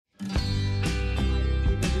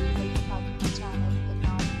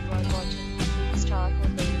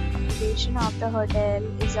location of the hotel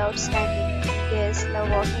is outstanding. Guests love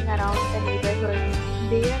walking around the neighborhood.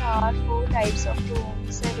 There are 4 types of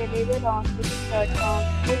rooms available on booking.com.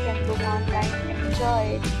 You can book online and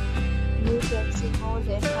enjoy it. You can see more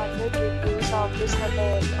than 100 reviews of this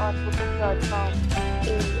hotel on booking.com.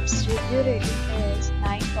 Its review rating is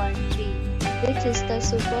 9.3, which is the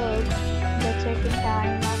superb. The check-in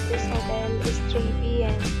time of this hotel is 3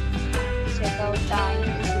 p.m. Check-out time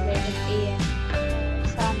is 11 a.m.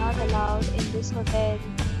 Pets are not allowed in this hotel.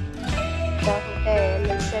 The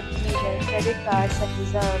hotel accepts major credit cards and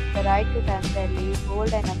reserves the right to temporarily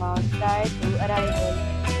hold an amount prior to arrival.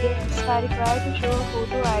 Guests are required to show a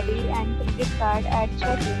photo ID and credit card at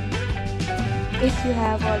check-in. If you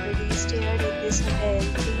have already stayed in this hotel,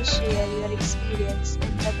 please share your experience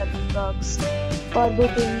in the comment box. For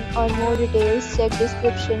booking or more details, check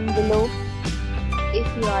description below. If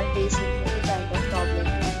you are facing any kind of problem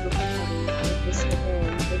when booking a room in this hotel,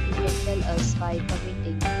 then you can tell us by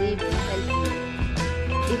commenting. We will help you.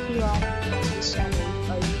 If you are new on this channel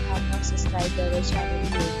or you have not subscribed our channel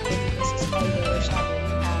yet, then please subscribe our channel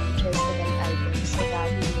and press the bell icon so that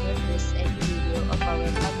you will not miss any video of our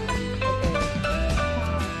upcoming